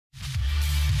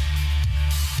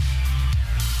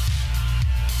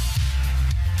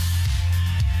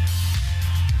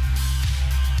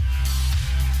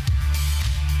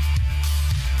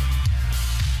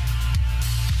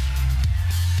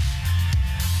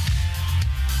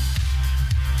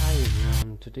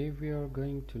Today we are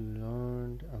going to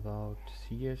learn about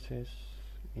CSS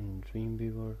in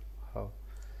Dreamweaver.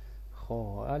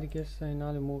 خب حالی که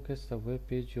اینال مو که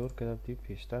وeb page جور کردی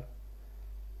پیشتر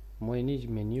ما اینیج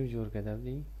منیو جور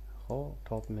کردی خب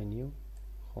تاپ منیو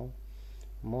خب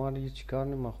ما حالی چیکار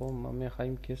نمی خب ما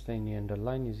میخوایم که این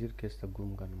اندرلاین زیر که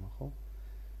گم کنم خب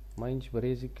ما اینج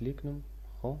بریزی کلیک نم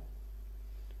خب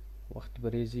وقت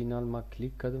بریزی اینال ما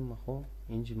کلیک کردم خب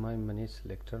اینج ما منی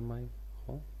سلکتر ما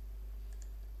خب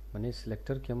منی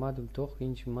سلکتر که ما دم تو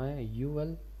اینج ما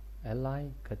UL LI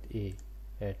کد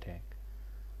A tag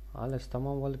حالا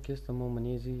استمام وال کست ما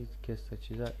منیزی کست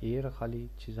چیزا ایر خالی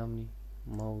چیزام نی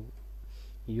ما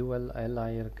UL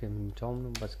LI که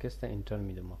میتونم بس کست انتر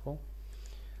میدم خب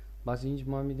بس اینج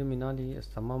ما میدم اینالی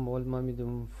استمام وال ما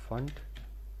میدم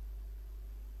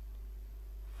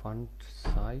font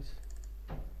size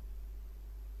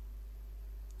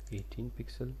 18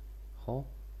 pixel خب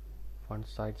font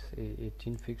size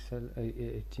 18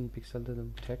 pixel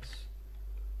دادم text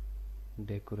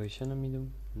decoration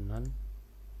میدم none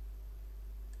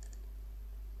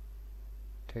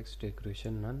text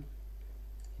decoration none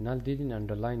اینال دیدین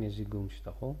underline ازی گم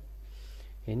شده خب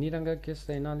اینی رنگا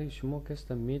کستا اینالی شما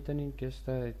کستا میتونین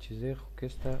کستا چیزی خو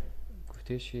کستا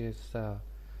گفتشی استا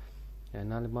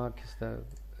اینال ما کستا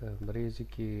بریزی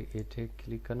که ایته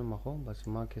کلیک کنم خب بس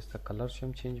ما کستا کلر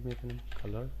شم چینج میکنم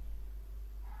کلر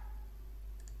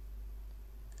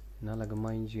اینال اگه ما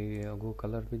اینجی اگو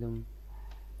کلر بیدم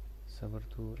صبر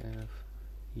تو NF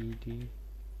ED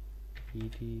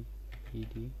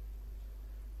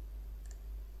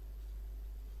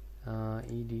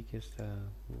ED kesta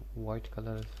white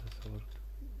color صبر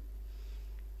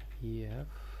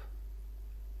EF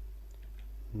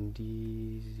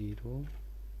D0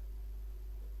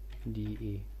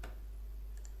 DA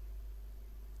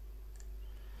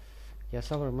یا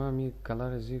صبر ما می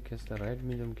کلر زیر کستا red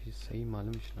میدم که صحیح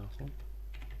معلوم شناخو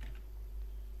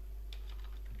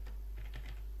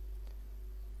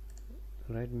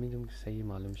red میدم که صحیح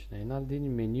معلوم شنه اینال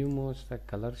دین منیو موستا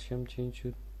کلر شم چینج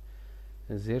شد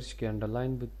زیرش که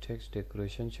اندرلاین بود تکست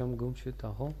دکوریشن شم گم شد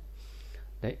تا ها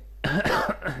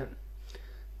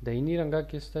اینی رنگا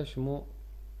کستا شما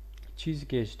چیز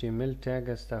که HTML تگ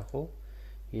است خو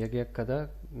یک کدا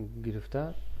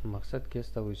گرفته مقصد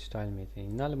کستا و استایل میته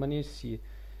اینال منی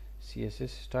CSS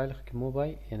استایل که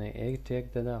موبای یعنی ایک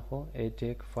تگ داده خو ایک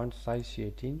تگ font size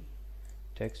 18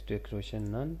 text decoration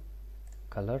none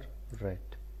color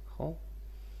red خو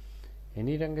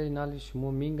اینی رنگ اینال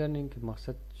شما میگن که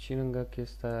مقصد چی رنگا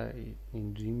کستا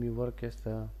این Dreamweaver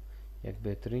کستا یک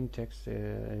بهترین تکست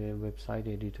وبسایت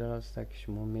ادیتور است که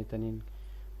شما میتونین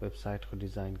وبسایت خود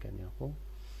دیزاین کنید خب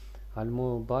حال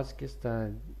مو باز کستا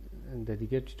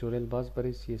دیگه توتوریال باز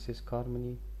برای CSS کار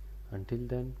منی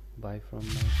until then bye from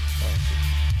my